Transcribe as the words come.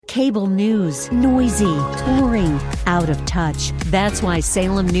Cable news, noisy, boring, out of touch. That's why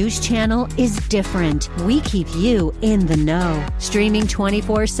Salem News Channel is different. We keep you in the know. Streaming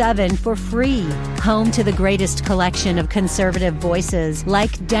 24/7 for free. Home to the greatest collection of conservative voices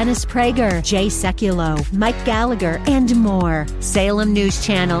like Dennis Prager, Jay Sekulow, Mike Gallagher, and more. Salem News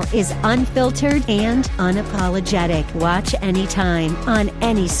Channel is unfiltered and unapologetic. Watch anytime, on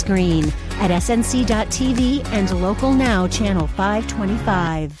any screen, at snc.tv and Local Now Channel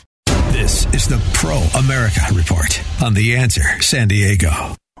 525. This is the Pro America Report on The Answer San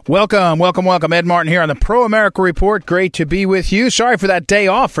Diego. Welcome. Ed Martin here on the Pro America Report. Great to be with you. Sorry for that day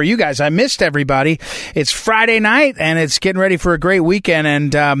off for you guys. I missed everybody. It's Friday night, and it's getting ready for a great weekend.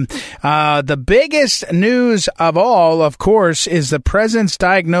 And the biggest news of all, of course, is the president's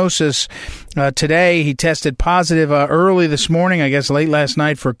diagnosis today. He tested positive early this morning, I guess late last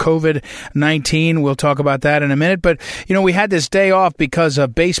night, for COVID-19. We'll talk about that in a minute. But, you know, we had this day off because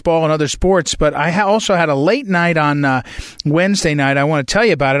of baseball and other sports. But I also had a late night on Wednesday night. I want to tell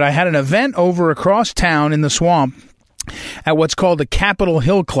you about it. I had an event over across town in the Swamp at what's called the Capitol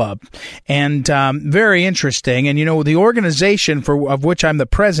Hill Club, and very interesting. And, you know, the organization of which I'm the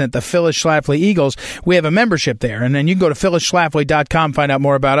president, the Phyllis Schlafly Eagles, we have a membership there. And then you can go to phyllisschlafly.com, find out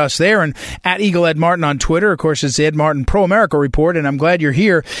more about us there, and at Eagle Ed Martin on Twitter. Of course, it's the Ed Martin Pro America Report, and I'm glad you're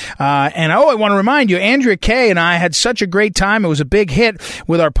here. I want to remind you, Andrea Kaye and I had such a great time. It was a big hit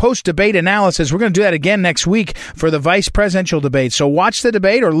with our post-debate analysis. We're going to do that again next week for the vice presidential debate. So watch the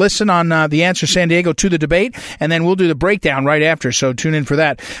debate or listen on The Answer San Diego to the debate, and then we'll do the breakdown right after, so tune in for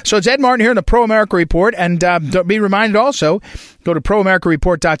that. So it's Ed Martin here in the Pro America Report, and be reminded also, go to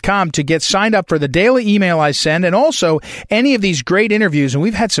proamericareport.com to get signed up for the daily email I send, and also any of these great interviews, and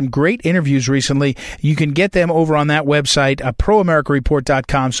we've had some great interviews recently. You can get them over on that website,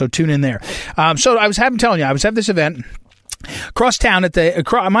 proamericareport.com, so tune in there. So I was having this event across town at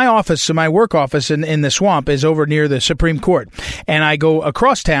my office, my work office in the Swamp is over near the Supreme Court. And I go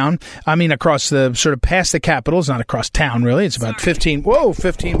across town, across the sort of past the Capitol. It's not across town, really. It's about 15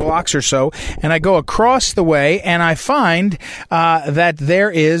 blocks or so. And I go across the way, and I find that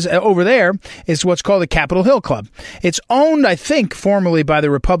there is, over there, is what's called the Capitol Hill Club. It's owned, I think, formerly by the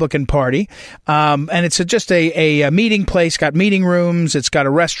Republican Party. And it's just a meeting place, got meeting rooms, it's got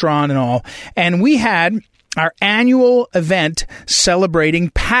a restaurant and all. And we had our annual event celebrating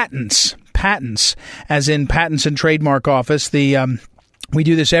patents, as in Patents and Trademark Office. We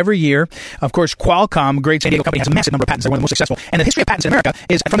do this every year. Of course, Qualcomm, a great San Diego company, has a massive number of patents. They're one of the most successful. And the history of patents in America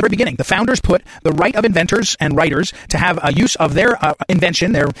is from the very beginning. The founders put the right of inventors and writers to have a use of their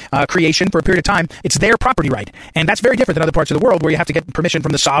invention, their creation for a period of time. It's their property right. And that's very different than other parts of the world where you have to get permission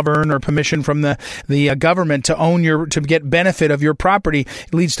from the sovereign or permission from the government to get benefit of your property.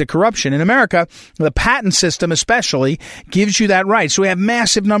 It leads to corruption. In America, the patent system especially gives you that right. So we have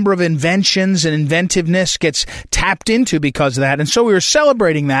massive number of inventions, and inventiveness gets tapped into because of that. And so we were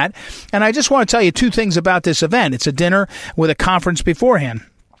celebrating that. And I just want to tell you two things about this event. It's a dinner with a conference beforehand.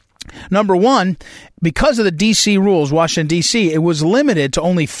 Number one, because of the D.C. rules, Washington, D.C., it was limited to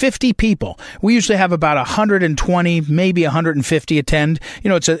only 50 people. We usually have about 120, maybe 150 attend. You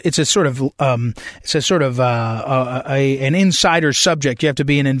know, it's a sort of an insider subject. You have to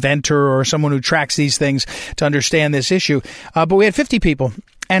be an inventor or someone who tracks these things to understand this issue. But we had 50 people.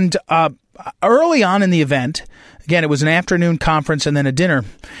 And early on in the event, again, it was an afternoon conference and then a dinner,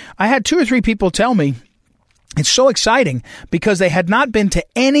 I had 2 or 3 people tell me it's so exciting because they had not been to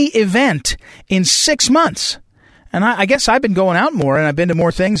any event in 6 months. And I guess I've been going out more, and I've been to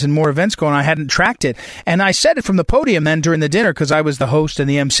more things and more events going on. I hadn't tracked it. And I said it from the podium then during the dinner because I was the host and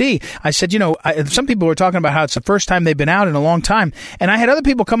the MC. I said, some people were talking about how it's the first time they've been out in a long time. And I had other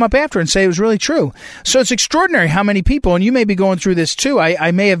people come up after and say it was really true. So it's extraordinary how many people, and you may be going through this too,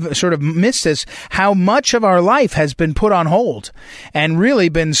 I may have sort of missed this, how much of our life has been put on hold and really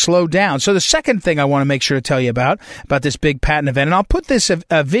been slowed down. So the second thing I want to make sure to tell you about this big patent event, and I'll put this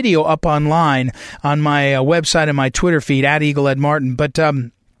video up online on my website and my Twitter feed at Eagle Ed Martin. But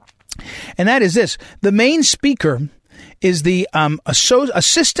and that is this: the main speaker is the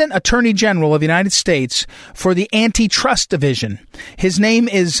Assistant Attorney General of the United States for the Antitrust Division. His name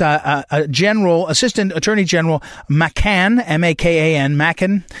is Assistant Attorney General Makan, M-A-K-A-N,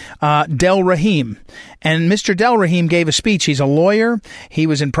 Makan Del Rahim. And Mr. Del Rahim gave a speech. He's a lawyer. He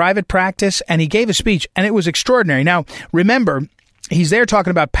was in private practice, and he gave a speech, and it was extraordinary. Now, remember, he's there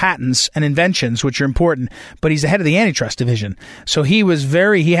talking about patents and inventions, which are important, but he's the head of the Antitrust Division. So he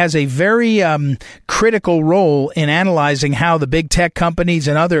has a very critical role in analyzing how the big tech companies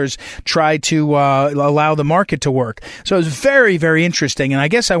and others try to allow the market to work. So it was very, very interesting. And I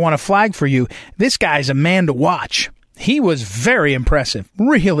guess I want to flag for you, this guy's a man to watch. he was very impressive,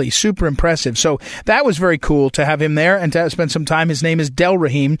 really super impressive. So that was very cool to have him there and to spend some time. His name is Del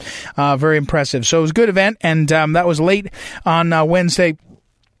Rahim. Very impressive. So it was a good event, and that was late on Wednesday.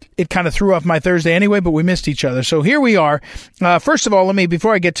 It kind of threw off my Thursday anyway, but we missed each other. So here we are. First of all,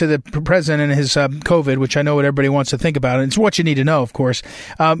 before I get to the president and his COVID, which I know what everybody wants to think about, and it's what you need to know, of course,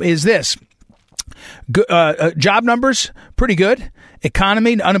 is this. Job numbers, pretty good.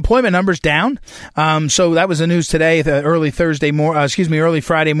 Economy, unemployment numbers down. So that was the news today, early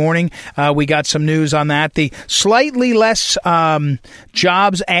Friday morning. We got some news on that. The slightly less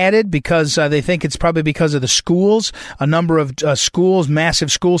jobs added because they think it's probably because of the schools. A number of schools,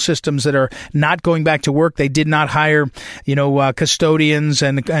 massive school systems that are not going back to work. They did not hire, custodians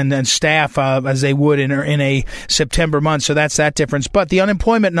and staff as they would in a September month. So that's that difference. But the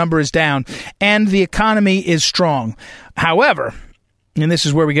unemployment number is down, and the economy is strong. However, and this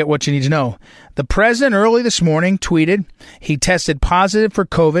is where we get what you need to know. The president early this morning tweeted he tested positive for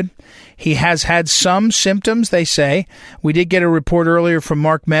COVID. He has had some symptoms, they say. We did get a report earlier from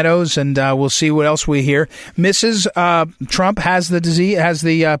Mark Meadows, and we'll see what else we hear. Mrs. Trump has the disease,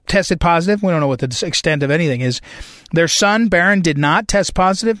 tested positive. We don't know what the extent of anything is. Their son, Barron, did not test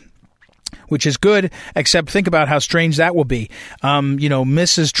positive, which is good, except think about how strange that will be.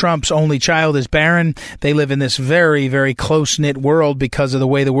 Mrs. Trump's only child is Barron. They live in this very, very close-knit world because of the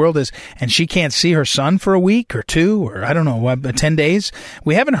way the world is, and she can't see her son for a week or two, or 10 days.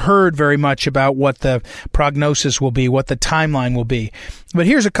 We haven't heard very much about what the prognosis will be, what the timeline will be. But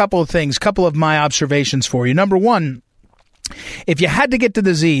here's a couple of things, couple of my observations for you. Number one, if you had to get the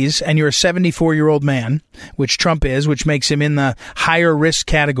disease and you're a 74-year-old man, which Trump is, which makes him in the higher risk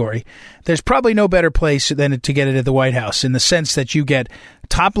category, there's probably no better place than to get it at the White House, in the sense that you get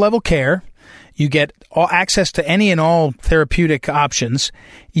top-level care, you get access to any and all therapeutic options,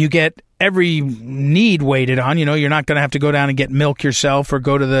 you get every need waited on. You're not going to have to go down and get milk yourself or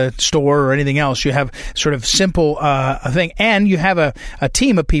go to the store or anything else. You have sort of simple thing, and you have a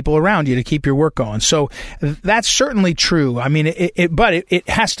team of people around you to keep your work going. So that's certainly true. But it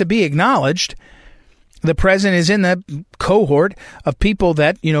has to be acknowledged. The president is in the cohort of people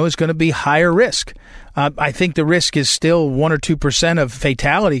that, is going to be higher risk. I think the risk is still 1 or 2% of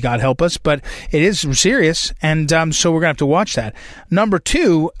fatality, God help us, but it is serious. And so we're going to have to watch that. Number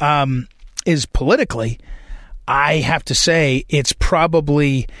two is politically, I have to say it's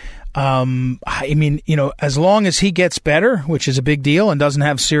probably, as long as he gets better, which is a big deal, and doesn't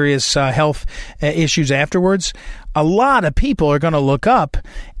have serious health issues afterwards, a lot of people are going to look up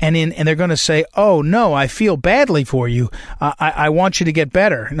and they're going to say, "Oh no, I feel badly for you. I want you to get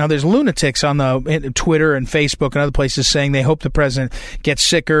better." Now, there's lunatics on the Twitter and Facebook and other places saying they hope the president gets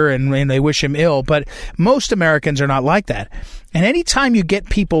sicker and they wish him ill, but most Americans are not like that. And anytime you get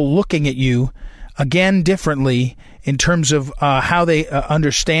people looking at you again differently in terms of how they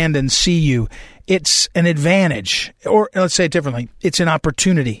understand and see you, it's an advantage. Or let's say it differently, it's an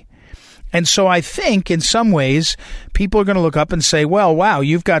opportunity. And so I think in some ways people are going to look up and say, well, wow,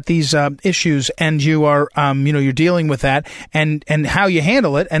 you've got these issues and you are, you're dealing with that and how you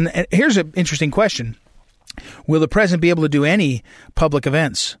handle it. And here's an interesting question. Will the president be able to do any public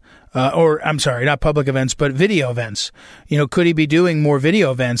events? Not public events, but video events. Could he be doing more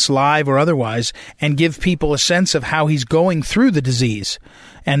video events, live or otherwise, and give people a sense of how he's going through the disease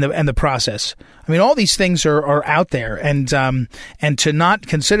and the process? All these things are out there, and to not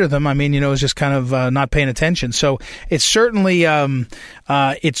consider them, is just kind of not paying attention. So it's certainly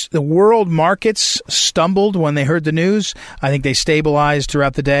it's the world markets stumbled when they heard the news. I think they stabilized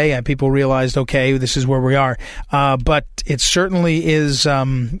throughout the day, and people realized, okay, this is where we are. But it certainly is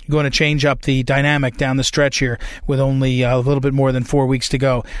going to change up the dynamic down the stretch here, with only a little bit more than 4 weeks to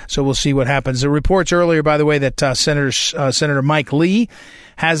go. So we'll see what happens. There were reports earlier, by the way, that Senator Mike Lee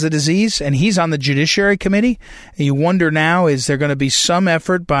has the disease, and he's on the Judiciary Committee. You wonder now, is there going to be some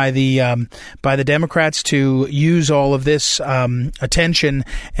effort by the Democrats to use all of this attention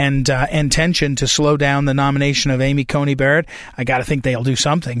and intention to slow down the nomination of Amy Coney Barrett? I got to think they'll do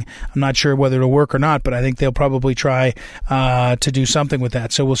something. I'm not sure whether it'll work or not, but I think they'll probably try to do something with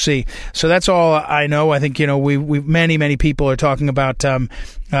that. So we'll see. So that's all I know. I think we many people are talking about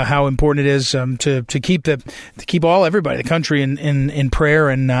how important it is to keep everybody, the country in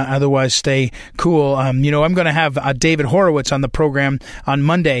prayer and otherwise stay cool. I'm going to have David Horowitz on the program on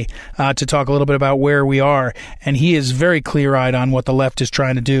Monday to talk a little bit about where we are, and he is very clear-eyed on what the left is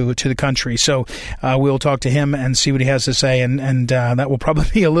trying to do to the country. So we'll talk to him and see what he has to say, and that will probably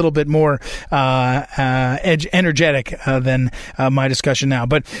be a little bit more energetic than my discussion now.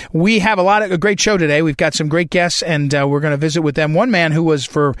 But we have a great show today. We've got some great guests, and we're going to visit with them. One man who was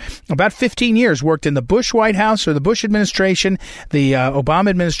for about 15 years worked in the Bush White House or the Bush administration, the Obama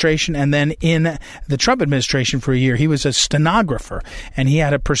administration, and then in the Trump administration for a year. He was a stenographer, and he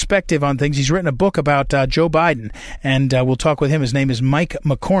had a perspective on things. He's written a book about Joe Biden, and we'll talk with him. His name is Mike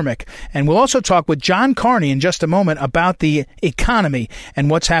McCormick. And we'll also talk with John Carney in just a moment about the economy and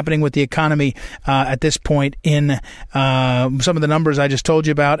what's happening with the economy at this point in some of the numbers I just told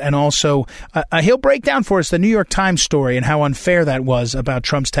you about. And also, he'll break down for us the New York Times story and how unfair that was about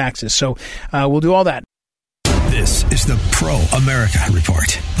Trump's taxes. So we'll do all that. This is the Pro America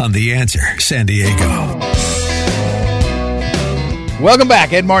Report on The Answer San Diego. Welcome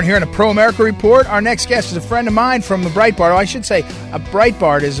back. Ed Martin here on a Pro America Report. Our next guest is a friend of mine from the Breitbart. I should say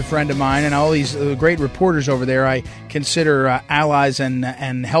Breitbart is a friend of mine, and all these great reporters over there I consider allies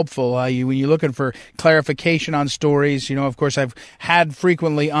and helpful. When you're looking for clarification on stories, of course, I've had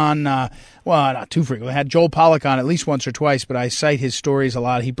frequently on, well, not too frequently. I had Joel Pollack on at least once or twice, but I cite his stories a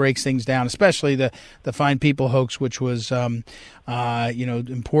lot. He breaks things down, especially the Fine People hoax, which was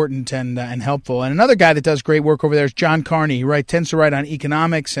important and helpful. And another guy that does great work over there is John Carney. He tends to write on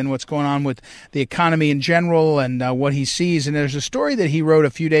economics and what's going on with the economy in general and what he sees. And there's a story that he wrote a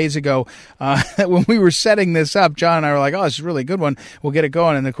few days ago that when we were setting this up, John and I were like, oh, this is a really good one. We'll get it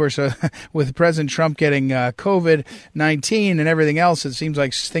going. And, of course, with President Trump getting COVID-19 and everything else, it seems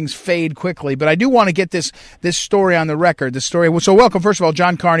like things fade quickly. But I do want to get this story on the record, the story. So welcome, first of all,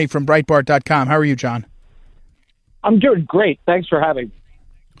 John Carney from Breitbart.com. How are you, John? I'm doing great. Thanks for having me.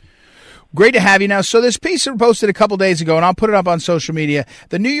 Great to have you. Now, so this piece was posted a couple days ago, and I'll put it up on social media.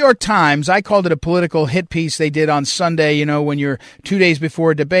 The New York Times, I called it a political hit piece they did on Sunday, when you're 2 days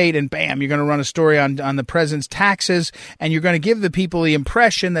before a debate, and bam, you're going to run a story on the president's taxes, and you're going to give the people the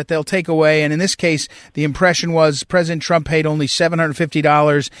impression that they'll take away. And in this case, the impression was President Trump paid only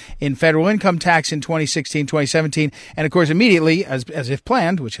 $750 in federal income tax in 2016, 2017. And, of course, immediately, as if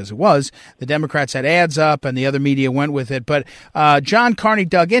planned, which as it was, the Democrats had ads up, and the other media went with it. But John Carney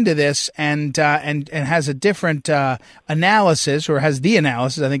dug into this and has a different analysis, or has the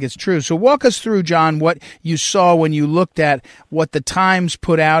analysis. I think it's true. So walk us through, John, what you saw when you looked at what the Times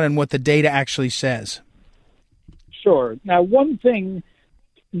put out and what the data actually says. Sure. Now, one thing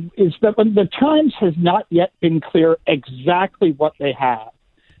is that the Times has not yet been clear exactly what they have.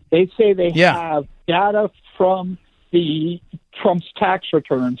 They say they have data from the Trump's tax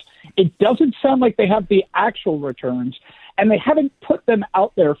returns. It doesn't sound like they have the actual returns, and they haven't put them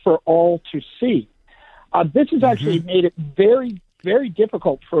out there for all to see. This has actually made it very, very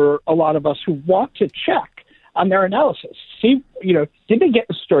difficult for a lot of us who want to check on their analysis. See, did they get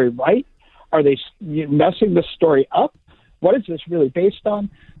the story right? Are they messing the story up? What is this really based on?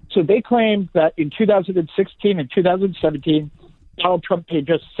 So they claim that in 2016 and 2017, Donald Trump paid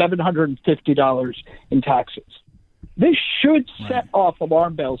just $750 in taxes. This should set off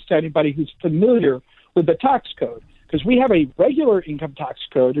alarm bells to anybody who's familiar with the tax code, because we have a regular income tax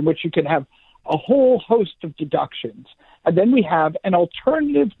code in which you can have a whole host of deductions. And then we have an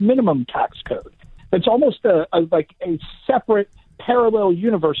alternative minimum tax code that's almost like a separate parallel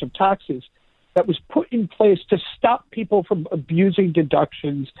universe of taxes that was put in place to stop people from abusing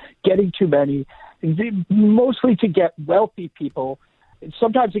deductions, getting too many, mostly to get wealthy people.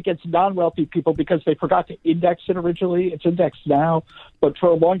 Sometimes it gets non-wealthy people because they forgot to index it originally. It's indexed now, but for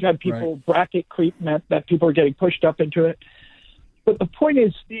a long time, bracket creep meant that people are getting pushed up into it. But the point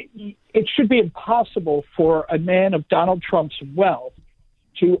is, it should be impossible for a man of Donald Trump's wealth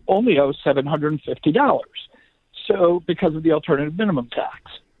to only owe $750. So, because of the alternative minimum tax.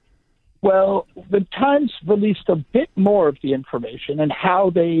 Well, the Times released a bit more of the information and how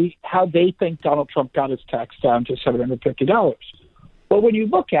they think Donald Trump got his tax down to $750. Well, when you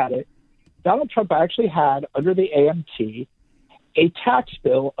look at it, Donald Trump actually had, under the AMT, a tax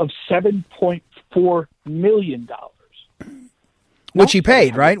bill of $7.4 million, which he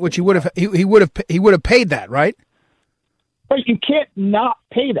paid, right? Which he would have paid that, right? But you can't not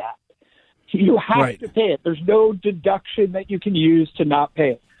pay that. You have to pay it. There's no deduction that you can use to not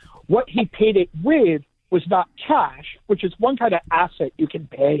pay it. What he paid it with was not cash, which is one kind of asset you can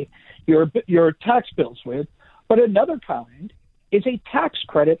pay your tax bills with, but another kind is a tax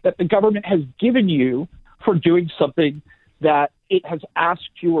credit that the government has given you for doing something that it has asked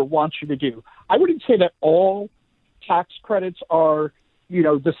you or wants you to do. I wouldn't say that all tax credits are,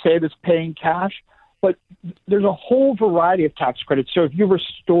 the same as paying cash, but there's a whole variety of tax credits. So if you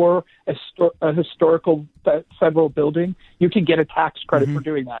restore a historical federal building, you can get a tax credit for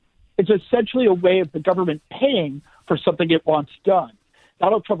doing that. It's essentially a way of the government paying for something it wants done.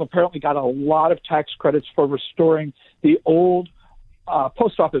 Donald Trump apparently got a lot of tax credits for restoring the old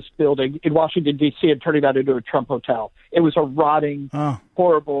post office building in Washington, D.C. and turning that into a Trump hotel. It was a rotting,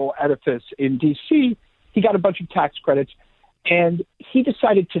 horrible edifice in D.C. He got a bunch of tax credits, and he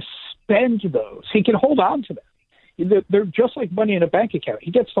decided to spend those. He can hold on to them. They're just like money in a bank account.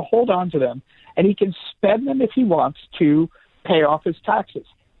 He gets to hold on to them, and he can spend them if he wants to pay off his taxes.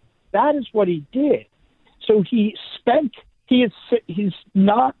 That is what he did. So he's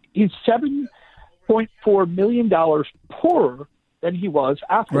 $7.4 million poorer than he was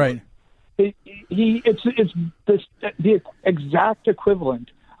after. Right. It's the exact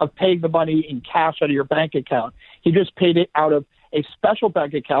equivalent of paying the money in cash out of your bank account. He just paid it out of a special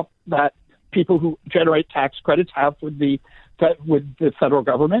bank account that people who generate tax credits have with the federal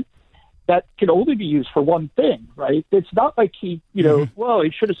government that can only be used for one thing, right? It's not like he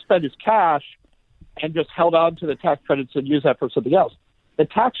should have spent his cash and just held on to the tax credits and used that for something else. The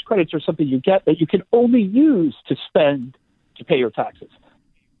tax credits are something you get that you can only use to spend to pay your taxes.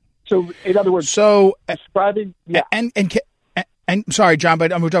 So, in other words, describing, And sorry, John,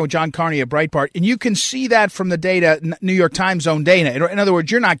 but we're talking with John Carney at Breitbart, and you can see that from the data, New York Times own data. In other words,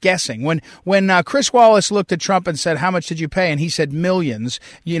 you're not guessing. When Chris Wallace looked at Trump and said, "How much did you pay?" and he said millions,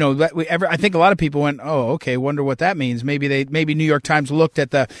 I think a lot of people went, "Oh, okay, wonder what that means." Maybe New York Times looked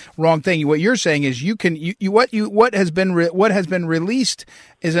at the wrong thing. What you're saying is what has been released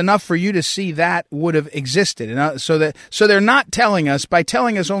is enough for you to see that would have existed, and so they're not telling us, by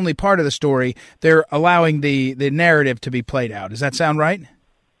telling us only part of the story, they're allowing the narrative to be played out. Does that sound right?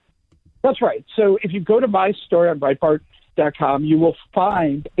 That's right. So if you go to my story on Breitbart.com, you will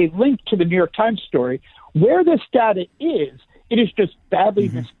find a link to the New York Times story where this data is. It is just badly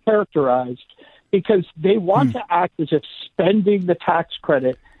mischaracterized because they want to act as if spending the tax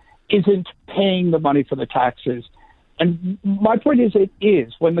credit isn't paying the money for the taxes. And my point is, it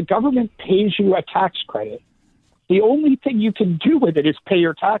is. When the government pays you a tax credit, the only thing you can do with it is pay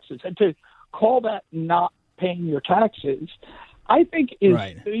your taxes. And to call that not paying your taxes, I think is,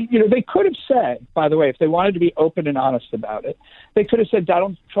 right. They could have said, by the way, if they wanted to be open and honest about it, they could have said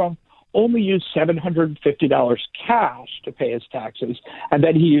Donald Trump only used $750 cash to pay his taxes, and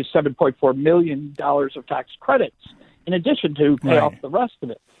then he used $7.4 million of tax credits in addition to pay off the rest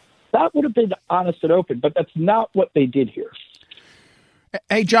of it. That would have been honest and open, but that's not what they did here.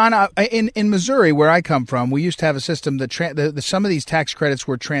 Hey, John, in Missouri, where I come from, we used to have a system that some of these tax credits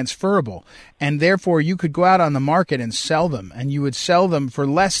were transferable, and therefore you could go out on the market and sell them, and you would sell them for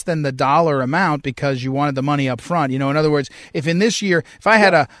less than the dollar amount because you wanted the money up front. In other words, if I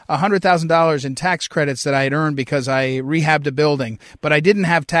had $100,000 in tax credits that I had earned because I rehabbed a building, but I didn't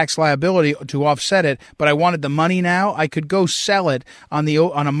have tax liability to offset it, but I wanted the money now, I could go sell it on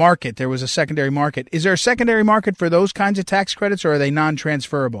a market. There was a secondary market. Is there a secondary market for those kinds of tax credits, or are they non-transferable?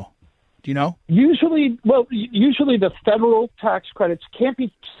 Do you know? Usually the federal tax credits can't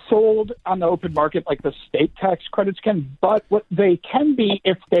be sold on the open market like the state tax credits can, but what they can be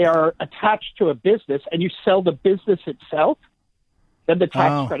if they are attached to a business and you sell the business itself, then the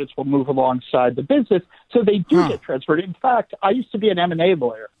tax credits will move alongside the business. So they do get transferred. In fact, I used to be an M&A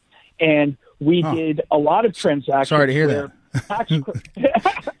lawyer, and we did a lot of transactions. Sorry to hear that.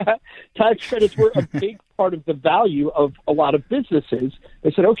 Tax credits were a big part of the value of a lot of businesses.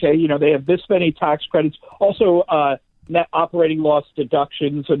 They said, okay, they have this many tax credits. Also, net operating loss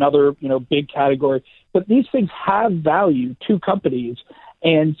deductions, another, big category. But these things have value to companies.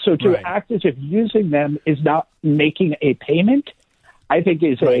 And so to act as if using them is not making a payment, I think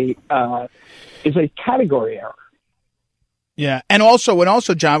is a category error. Yeah. And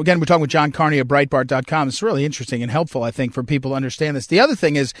also, John, again, we're talking with John Carney of Breitbart.com. It's really interesting and helpful, I think, for people to understand this. The other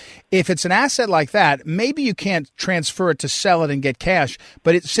thing is, if it's an asset like that, maybe you can't transfer it to sell it and get cash.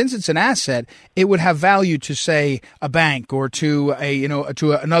 But since it's an asset, it would have value to, say, a bank or to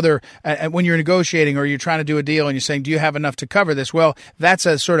another when you're negotiating or you're trying to do a deal and you're saying, do you have enough to cover this? Well, that's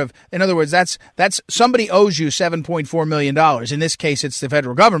a sort of, in other words, that's somebody owes you $7.4 million. In this case, it's the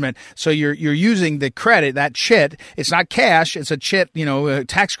federal government. So you're using the credit, that chit. It's not cash. It's a chit, a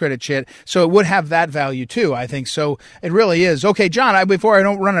tax credit chit. So it would have that value too, I think. So it really is. Okay, John, before I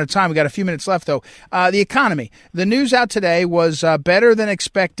don't run out of time, we got a few minutes left though. The economy. The news out today was better than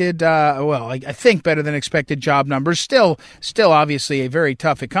expected. I think better than expected job numbers. Still obviously a very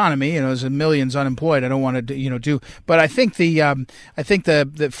tough economy. There's millions unemployed. I don't want to do, but I think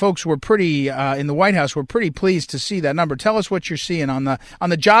the folks were pretty in the White House were pretty pleased to see that number. Tell us what you're seeing on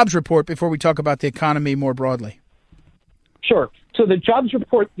the jobs report before we talk about the economy more broadly. Sure. So the jobs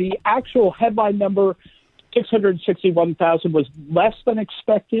report, the actual headline number, 661,000, was less than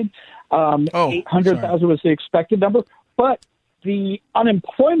expected. 800,000 was the expected number. But the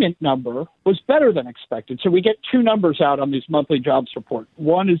unemployment number was better than expected. So we get two numbers out on these monthly jobs report.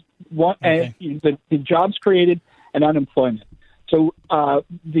 One is the jobs created and unemployment. So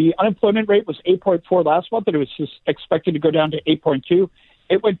the unemployment rate was 8.4 last month, and it was just expected to go down to 8.2.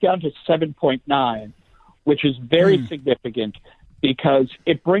 It went down to 7.9, which is very significant because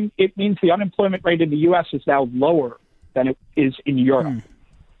it means the unemployment rate in the U.S. is now lower than it is in Europe.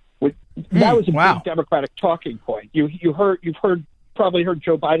 That was a big Democratic talking point. You've probably heard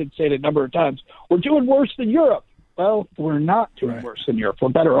Joe Biden say it a number of times. We're doing worse than Europe. Well, we're not doing worse than Europe. We're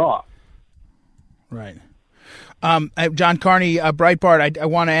better off. Right. John Carney, Breitbart. I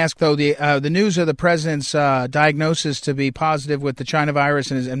want to ask though the news of the president's diagnosis to be positive with the China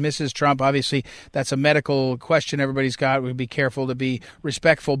virus and Mrs. Trump. Obviously, that's a medical question everybody's got. We'd be careful to be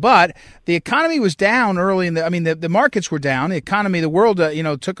respectful. But the economy was down early in the markets were down. The economy, the world, was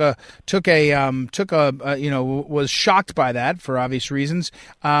shocked by that for obvious reasons.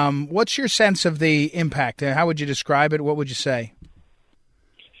 What's your sense of the impact? How would you describe it? What would you say?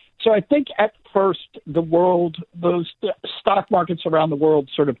 So I think at first those stock markets around the world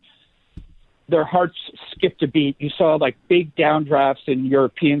sort of, their hearts skipped a beat. You saw like big downdrafts in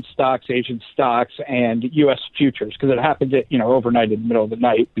European stocks, Asian stocks, and U.S. futures because it happened overnight in the middle of the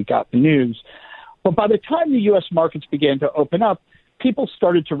night. We got the news. But by the time the U.S. markets began to open up, people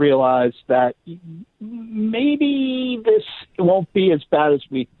started to realize that maybe this won't be as bad as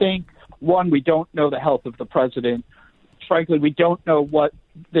we think. One, we don't know the health of the president. Frankly, we don't know what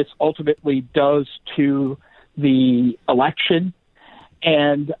this ultimately does to the election.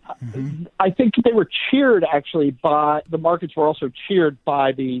 And I think they were cheered, actually, by the markets were also cheered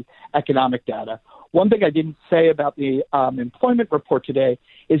by the economic data. One thing I didn't say about the employment report today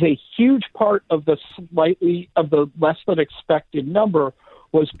is a huge part of the less than expected number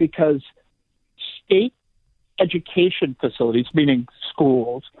was because state education facilities, meaning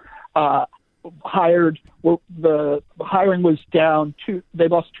schools, the hiring was down they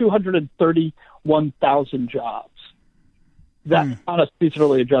lost 231,000 jobs. That on a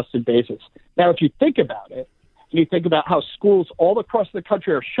seasonally adjusted basis. Now, if you think about it, you think about how schools all across the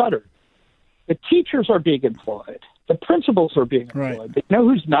country are shuttered. The teachers are being employed. The principals are being employed. Right. You know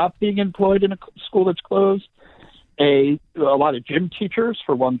who's not being employed in a school that's closed? A lot of gym teachers,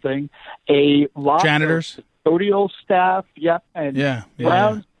 for one thing. A lot janitors, of custodial staff, and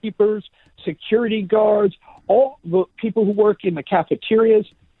groundskeepers, security guards, all the people who work in the cafeterias.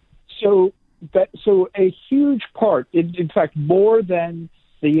 So a huge part, in fact, more than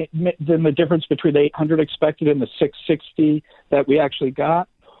the difference between the 800 expected and the 660 that we actually got,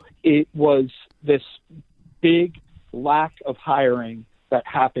 it was this big lack of hiring that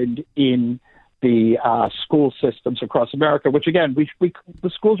happened in the school systems across America, which, again,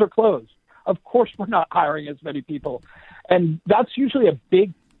 the schools are closed. Of course, we're not hiring as many people. And that's usually a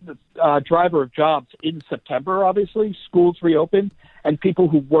big driver of jobs in September, obviously. Schools reopen, and people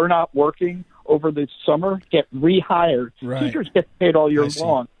who were not working over the summer get rehired. Right. Teachers get paid all year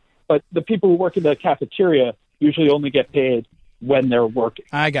long, but the people who work in the cafeteria usually only get paid when they're working.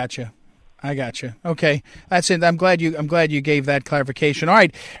 I got you. Okay, that's it. I'm glad you gave that clarification. All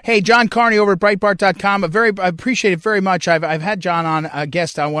right. Hey, John Carney over at Breitbart.com. I appreciate it very much. I've had John on, a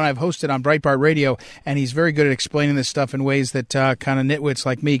guest on one I've hosted on Breitbart Radio, and he's very good at explaining this stuff in ways that kind of nitwits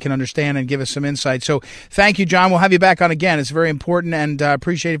like me can understand and give us some insight. So thank you, John. We'll have you back on again. It's very important, and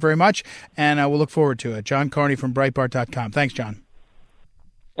appreciate it very much, and we'll look forward to it. John Carney from Breitbart.com. Thanks, John.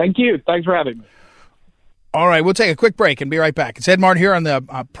 Thank you. Thanks for having me. All right, we'll take a quick break and be right back. It's Ed Martin here on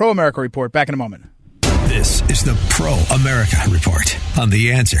the Pro America Report. Back in a moment. This is the Pro America Report on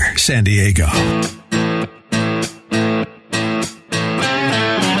The Answer San Diego.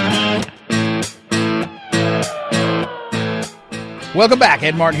 Welcome back.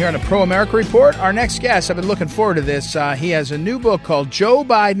 Ed Martin here on the Pro America Report. Our next guest, I've been looking forward to this. He has a new book called Joe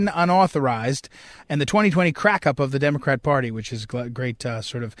Biden Unauthorized and the 2020 Crack-Up of the Democrat Party, which is a great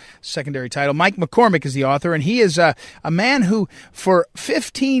sort of secondary title. Mike McCormick is the author, and he is a man who, for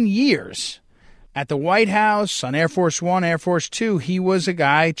 15 years at the White House, on Air Force One, Air Force Two, he was a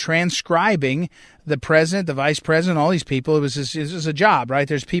guy transcribing the president, the vice president, all these people. It was a job, right?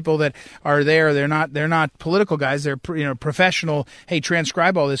 There's people that are there. They're not political guys. They're professional. Hey,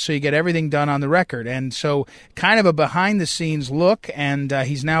 transcribe all this so you get everything done on the record. And so, kind of a behind the scenes look. And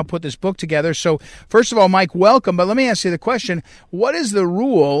he's now put this book together. So, first of all, Mike, welcome. But let me ask you the question: what is the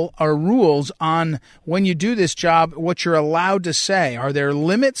rule or rules on when you do this job? What you're allowed to say? Are there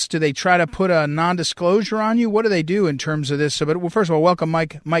limits? Do they try to put a non-disclosure on you? What do they do in terms of this? So, but first of all, welcome,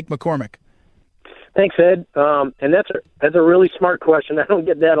 Mike McCormick. Thanks, Ed. And that's a really smart question. I don't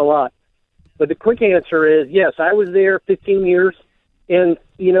get that a lot. But the quick answer is yes, I was there 15 years. And,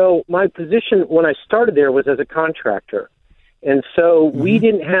 my position when I started there was as a contractor. And so we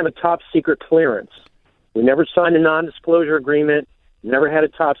didn't have a top secret clearance. We never signed a non-disclosure agreement, never had a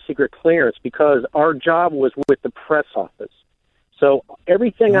top secret clearance because our job was with the press office. So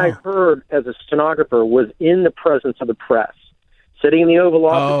everything I heard as a stenographer was in the presence of the press. Sitting in the Oval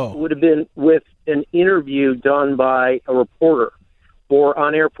Office would have been with an interview done by a reporter, or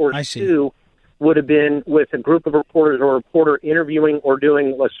on Air Force 2 would have been with a group of reporters or a reporter interviewing or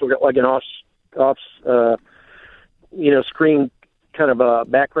doing like an screen kind of a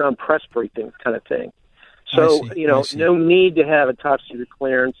background press briefing kind of thing. So, no need to have a top secret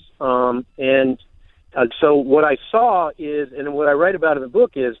clearance. So what I saw is, and what I write about in the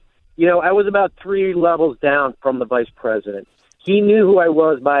book is, I was about 3 levels down from the vice president. He knew who I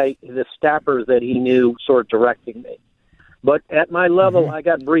was by the staffers that he knew sort of directing me. But at my level, I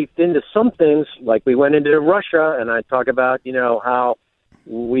got briefed into some things, like we went into Russia, and I talk about, how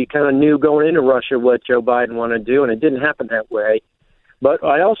we kind of knew going into Russia what Joe Biden wanted to do, and it didn't happen that way. But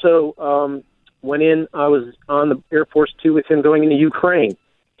I also went in, I was on the Air Force 2 with him going into Ukraine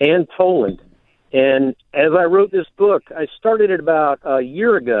and Poland. And as I wrote this book, I started it about a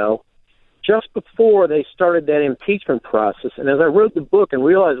year ago, just before they started that impeachment process. And as I wrote the book and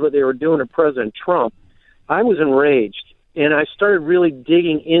realized what they were doing to President Trump, I was enraged. And I started really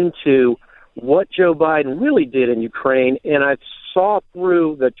digging into what Joe Biden really did in Ukraine. And I saw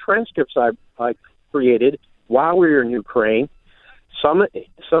through the transcripts I created while we were in Ukraine some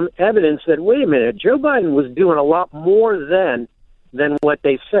evidence that, wait a minute, Joe Biden was doing a lot more than what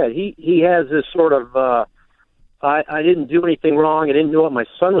they said. He has this sort of, I didn't do anything wrong. I didn't know what my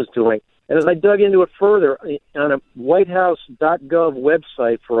son was doing. And as I dug into it further, on a whitehouse.gov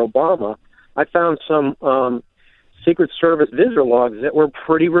website for Obama, I found some Secret Service visitor logs that were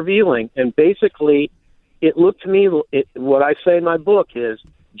pretty revealing. And basically, it looked to me, what I say in my book is,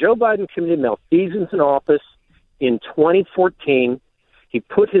 Joe Biden committed malfeasance in office in 2014. He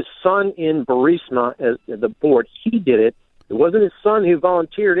put his son in Burisma as the board. He did it. It wasn't his son who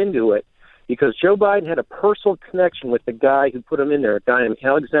volunteered into it, because Joe Biden had a personal connection with the guy who put him in there, a guy named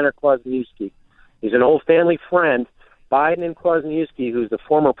Alexander Kwasniewski. He's an old family friend. Biden and Kwasniewski, who's the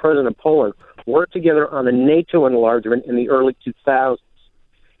former president of Poland, worked together on the NATO enlargement in the early 2000s.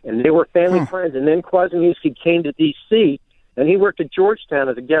 And they were family friends. And then Kwasniewski came to D.C., and he worked at Georgetown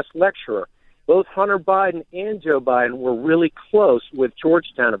as a guest lecturer. Both Hunter Biden and Joe Biden were really close with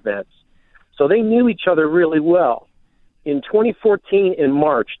Georgetown events. So they knew each other really well. In 2014, in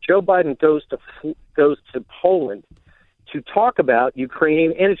March, Joe Biden goes to Poland to talk about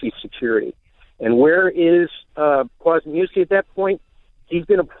Ukrainian energy security. And where is Kwasniewski at that point? He's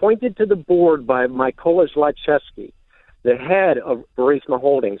been appointed to the board by Mykola Zlochevsky, the head of Burisma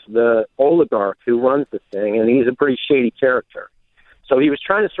Holdings, the oligarch who runs the thing, and he's a pretty shady character. So he was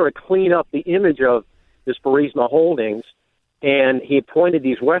trying to sort of clean up the image of this Burisma Holdings, and he appointed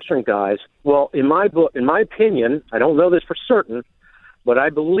these Western guys. Well, in my book, in my opinion, I don't know this for certain, but I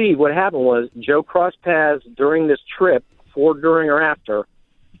believe what happened was Joe crossed paths during this trip, before, during, or after,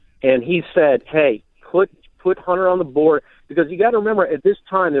 and he said, hey, put Hunter on the board, because you got to remember, at this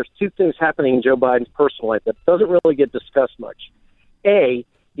time, there's 2 things happening in Joe Biden's personal life that doesn't really get discussed much. A,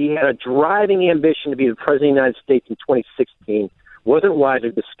 he had a driving ambition to be the president of the United States in 2016, wasn't widely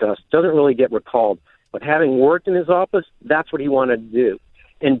discussed, doesn't really get recalled. But having worked in his office, that's what he wanted to do.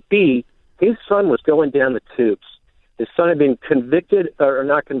 And B, his son was going down the tubes. His son had been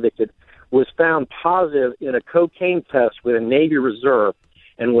was found positive in a cocaine test with a Navy Reserve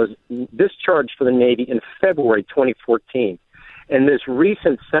and was discharged for the Navy in February 2014. And this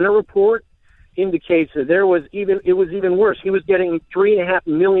recent Senate report indicates that it was even worse. He was getting $3.5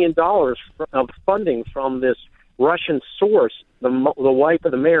 million of funding from this Russian source, the wife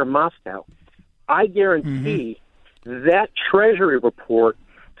of the mayor of Moscow. I guarantee that Treasury report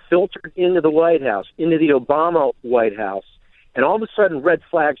filtered into the White House, into the Obama White House, and all of a sudden red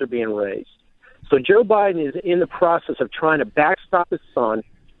flags are being raised. So Joe Biden is in the process of trying to backstop his son.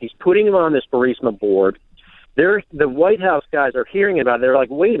 He's putting him on this Burisma board. The White House guys are hearing about it. They're like,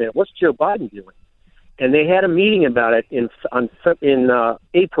 wait a minute, what's Joe Biden doing? And they had a meeting about it in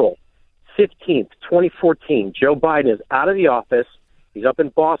April 15th, 2014. Joe Biden is out of the office. He's up in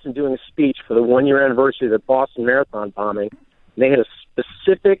Boston doing a speech for the 1-year anniversary of the Boston Marathon bombing. And they had a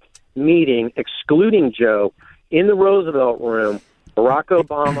specific meeting excluding Joe in the Roosevelt Room, Barack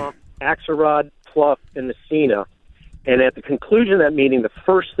Obama, Axelrod, Plouffe, and Messina. And at the conclusion of that meeting, the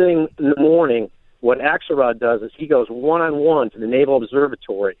first thing in the morning, what Axelrod does is he goes one-on-one to the Naval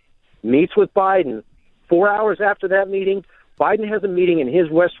Observatory, meets with Biden. 4 hours after that meeting, Biden has a meeting in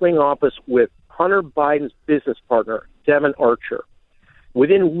his West Wing office with Hunter Biden's business partner, Devon Archer.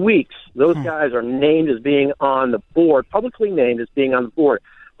 Within weeks, those guys are named as being on the board, publicly named as being on the board.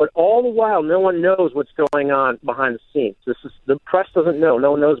 But all the while, no one knows what's going on behind the scenes. The press doesn't know. No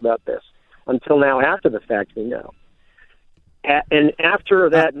one knows about this until now. After the fact, we know. And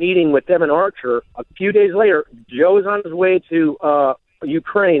after that meeting with Devon Archer, a few days later, Joe is on his way to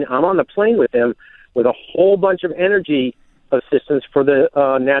Ukraine. I'm on the plane with him with a whole bunch of energy assistance for the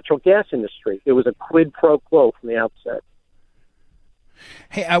natural gas industry. It was a quid pro quo from the outset.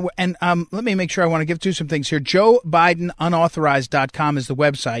 Hey, let me make sure I want to give to some things here. JoeBidenUnauthorized.com is the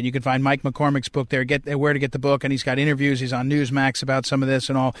website. You can find Mike McCormick's book there. Get where to get the book, and he's got interviews. He's on Newsmax about some of this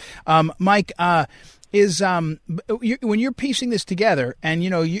and all. Mike, when you're piecing this together, and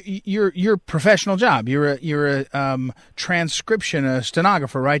your professional job, you're a transcription, a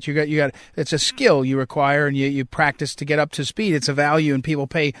stenographer, right? You got it's a skill you require, and you practice to get up to speed. It's a value, and people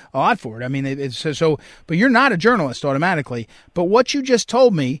pay a lot for it. I mean, it's so. But you're not a journalist automatically. But what you just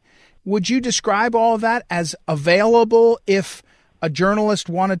told me, would you describe all of that as available if a journalist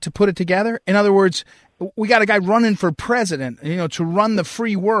wanted to put it together? In other words, we got a guy running for president, to run the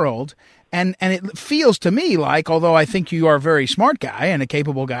free world. And it feels to me like, although I think you are a very smart guy and a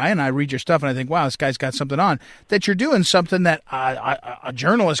capable guy, and I read your stuff and I think, wow, this guy's got something on, that you're doing something that a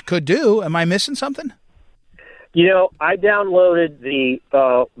journalist could do. Am I missing something? I downloaded the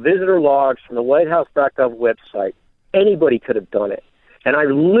visitor logs from the WhiteHouse.gov website. Anybody could have done it. And I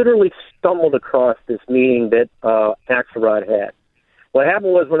literally stumbled across this meeting that Axelrod had. What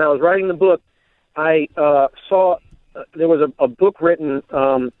happened was, when I was writing the book, I saw there was a book written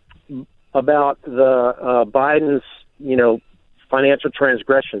about the Biden's, financial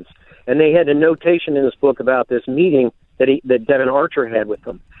transgressions. And they had a notation in this book about this meeting that Devon Archer had with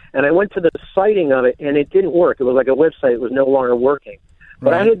them. And I went to the citing of it, and it didn't work. It was like a website. It was no longer working.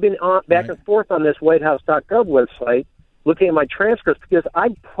 But I had been back and forth on this WhiteHouse.gov website looking at my transcripts, because I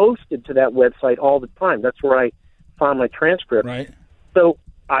posted to that website all the time. That's where I found my transcripts. Right. So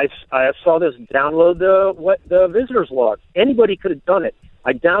I saw this, download the visitor's log. Anybody could have done it.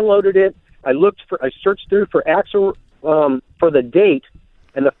 I downloaded it. I searched through for for the date,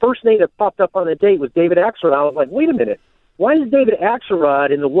 and the first name that popped up on the date was David Axelrod. I was like, wait a minute, why is David Axelrod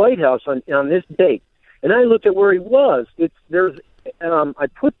in the White House on this date? And I looked at where he was. I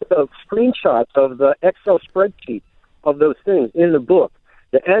put the screenshots of the Excel spreadsheet of those things in the book.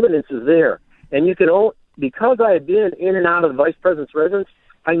 The evidence is there, and because I had been in and out of the vice president's residence,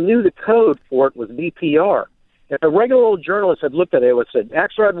 I knew the code for it was VPR. If a regular old journalist had looked at it, it would have said,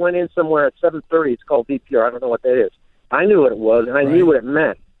 Axelrod went in somewhere at 7:30. It's called VPR. I don't know what that is. I knew what it was, and I knew what it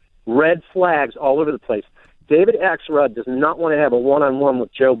meant. Red flags all over the place. David Axelrod does not want to have a one-on-one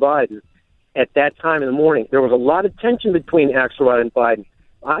with Joe Biden at that time in the morning. There was a lot of tension between Axelrod and Biden.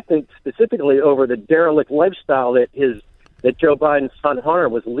 I think specifically over the derelict lifestyle that Joe Biden's son Hunter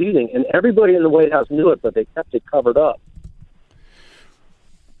was leading, and everybody in the White House knew it, but they kept it covered up.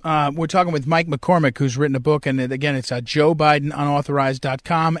 We're talking with Mike McCormick, who's written a book, and again, it's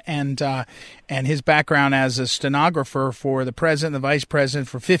JoeBidenUnauthorized.com, and his background as a stenographer for the president and the vice president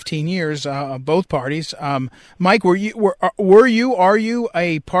for 15 years, both parties. Mike, are you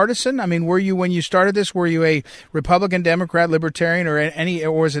a partisan? I mean, were you, when you started this, were you a Republican, Democrat, Libertarian,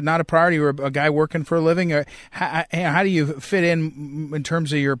 or was it not a priority? You were a guy working for a living? Or how do you fit in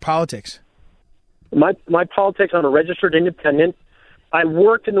terms of your politics? My politics, I'm a registered independent. I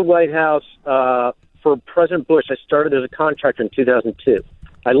worked in the White House for President Bush. I started as a contractor in 2002.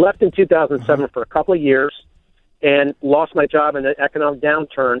 I left in 2007 for a couple of years and lost my job in the economic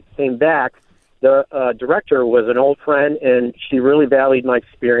downturn, came back. The director was an old friend, and she really valued my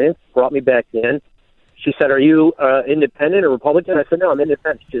experience, brought me back in. She said, are you independent or Republican? I said, no, I'm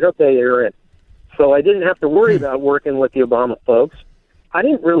independent. She said, okay, you're in. So I didn't have to worry about working with the Obama folks. I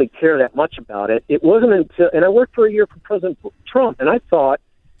didn't really care that much about it. It wasn't until, and I worked for a year for President Trump, and I thought,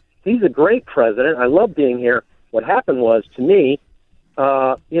 he's a great president. I love being here. What happened was, to me,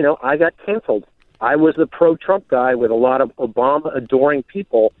 I got canceled. I was the pro-Trump guy with a lot of Obama-adoring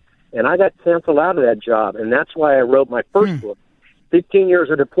people, and I got canceled out of that job, and that's why I wrote my first book, 15 Years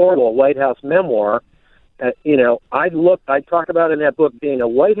of Deplorable, a White House memoir. I talk about in that book being a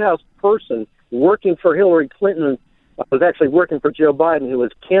White House person working for Hillary Clinton. I was actually working for Joe Biden, who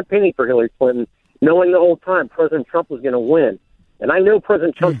was campaigning for Hillary Clinton, knowing the whole time President Trump was going to win. And I know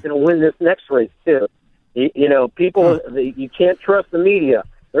President Trump's going to win this next race, too. You can't trust the media.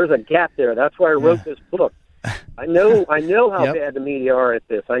 There's a gap there. That's why I wrote this book. I know how bad the media are at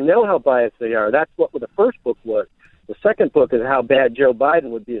this. I know how biased they are. That's what the first book was. The second book is how bad Joe Biden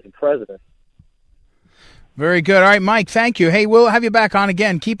would be as a president. Very good. All right, Mike, thank you. Hey, we'll have you back on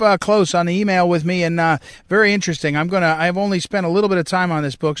again. Keep close on the email with me, and very interesting. I've only spent a little bit of time on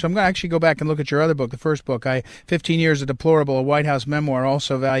this book, so I'm going to actually go back and look at your other book, the first book, 15 Years of Deplorable, a White House Memoir,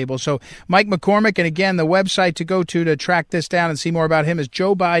 also valuable. So Mike McCormick, and again, the website to go to track this down and see more about him is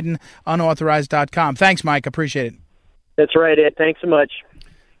JoeBidenUnauthorized.com. Thanks, Mike. Appreciate it. That's right, Ed. Thanks so much.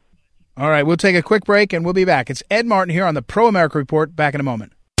 All right, we'll take a quick break, and we'll be back. It's Ed Martin here on the Pro America Report. Back in a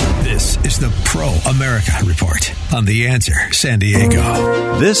moment. This is the Pro America Report on The Answer San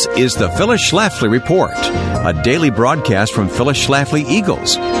Diego. This is the Phyllis Schlafly Report, a daily broadcast from Phyllis Schlafly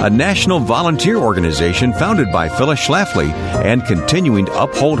Eagles, a national volunteer organization founded by Phyllis Schlafly and continuing to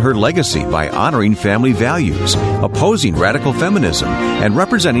uphold her legacy by honoring family values, opposing radical feminism, and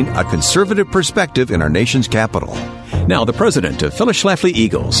representing a conservative perspective in our nation's capital. Now, the president of Phyllis Schlafly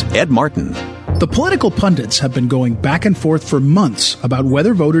Eagles, Ed Martin. The political pundits have been going back and forth for months about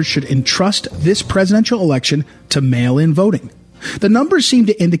whether voters should entrust this presidential election to mail-in voting. The numbers seem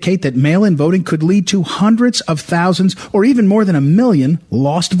to indicate that mail-in voting could lead to hundreds of thousands or even more than 1 million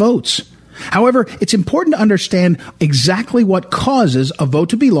lost votes. However, it's important to understand exactly what causes a vote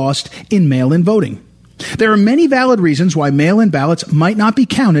to be lost in mail-in voting. There are many valid reasons why mail-in ballots might not be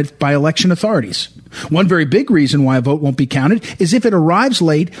counted by election authorities. One very big reason why a vote won't be counted is if it arrives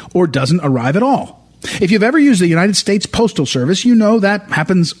late or doesn't arrive at all. If you've ever used the United States Postal Service, you know that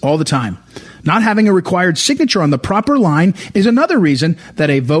happens all the time. Not having a required signature on the proper line is another reason that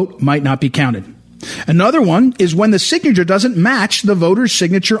a vote might not be counted. Another one is when the signature doesn't match the voter's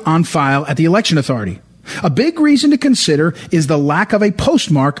signature on file at the election authority. A big reason to consider is the lack of a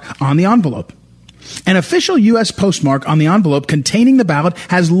postmark on the envelope. An official U.S. postmark on the envelope containing the ballot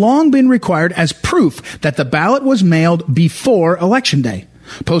has long been required as proof that the ballot was mailed before Election Day.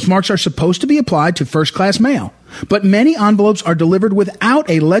 Postmarks are supposed to be applied to first-class mail, but many envelopes are delivered without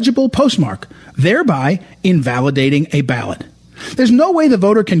a legible postmark, thereby invalidating a ballot. There's no way the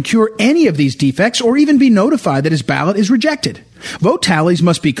voter can cure any of these defects or even be notified that his ballot is rejected. Vote tallies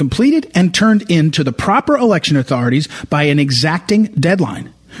must be completed and turned in to the proper election authorities by an exacting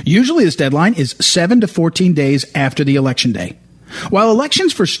deadline. Usually this deadline is 7 to 14 days after the election day. While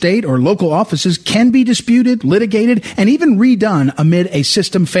elections for state or local offices can be disputed, litigated, and even redone amid a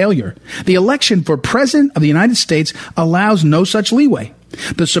system failure, the election for President of the United States allows no such leeway.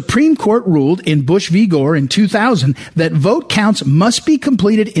 The Supreme Court ruled in Bush v. Gore in 2000 that vote counts must be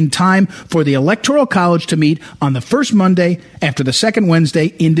completed in time for the Electoral College to meet on the first Monday after the second Wednesday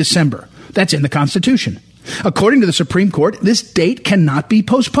in December. That's in the Constitution. According to the Supreme Court, this date cannot be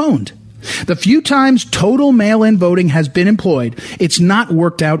postponed. The few times total mail-in voting has been employed, it's not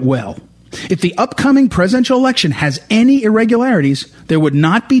worked out well. If the upcoming presidential election has any irregularities, there would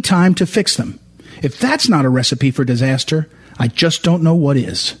not be time to fix them. If that's not a recipe for disaster, I just don't know what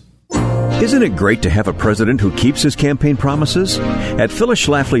is. Isn't it great to have a president who keeps his campaign promises? At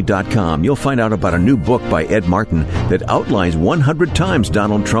PhyllisSchlafly.com, you'll find out about a new book by Ed Martin that outlines 100 times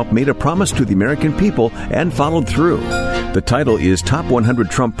Donald Trump made a promise to the American people and followed through. The title is Top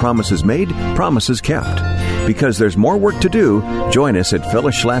 100 Trump Promises Made, Promises Kept. Because there's more work to do, join us at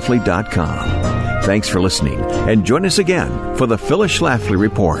PhyllisSchlafly.com. Thanks for listening, and join us again for the Phyllis Schlafly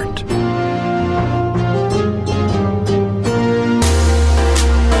Report.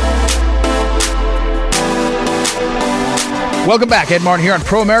 Welcome back. Ed Martin here on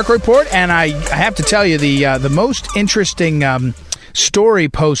Pro America Report, and I have to tell you the most interesting story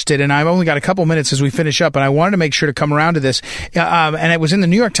posted, and I've only got a couple minutes as we finish up, and I wanted to make sure to come around to this, and it was in the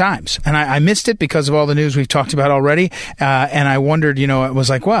New York Times, and I missed it because of all the news we've talked about already, and I wondered, I was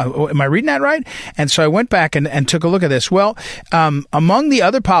like, wow, am I reading that right? And so I went back and took a look at this. Well, among the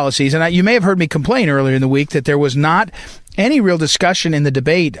other policies, and you may have heard me complain earlier in the week that there was not any real discussion in the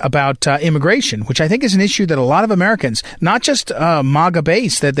debate about immigration, which I think is an issue that a lot of Americans, not just MAGA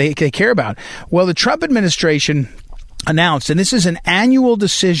base, that they care about. Well, the Trump administration announced, and this is an annual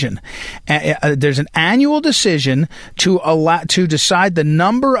decision. There's an annual decision to decide the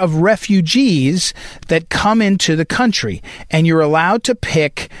number of refugees that come into the country, and you're allowed to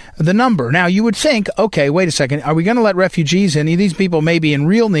pick the number. Now, you would think, okay, wait a second, are we going to let refugees in? These people may be in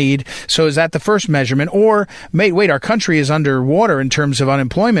real need, so is that the first measurement? Or, wait, our country is underwater in terms of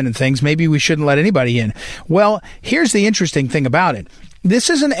unemployment and things. Maybe we shouldn't let anybody in. Well, here's the interesting thing about it. this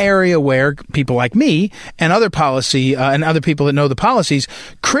is an area where people like me and other policy and other people that know the policies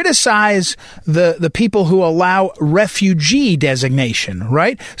criticize the people who allow refugee designation,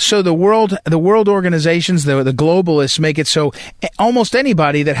 right? So the world organizations, the globalists make it so almost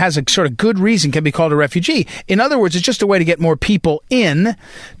anybody that has a sort of good reason can be called a refugee. In other words, it's just a way to get more people in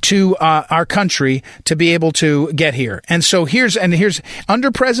to our country to be able to get here. And so here's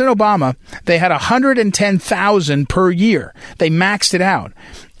under President Obama, they had 110,000 per year. They maxed it out.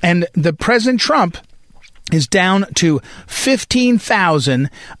 And the President Trump is down to 15,000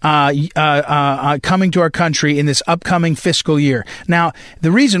 coming to our country in this upcoming fiscal year. Now,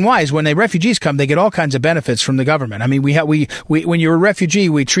 the reason why is when refugees come, they get all kinds of benefits from the government. I mean, we when you're a refugee,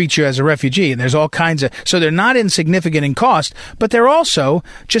 we treat you as a refugee, and there's all kinds of, so they're not insignificant in cost, but they're also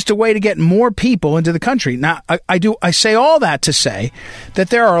just a way to get more people into the country. Now, I say all that to say that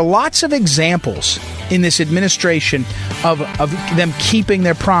there are lots of examples in this administration of them keeping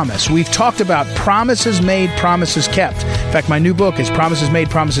their promise. We've talked about promises made, promises kept. In fact, my new book is Promises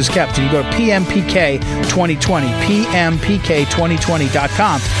Made, Promises Kept. And you go to PMPK 2020,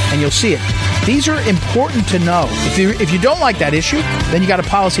 PMPK2020.com, and you'll see it. These are important to know. If you don't like that issue, then you got a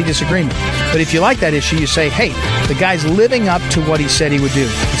policy disagreement. But if you like that issue, you say, hey, the guy's living up to what he said he would do.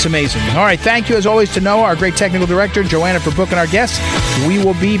 It's amazing. All right, thank you as always to Noah, our great technical director, Joanna for booking our guests. We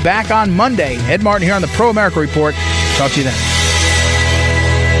will be back on Monday. Ed Martin here on the Pro America Report. Talk to you then.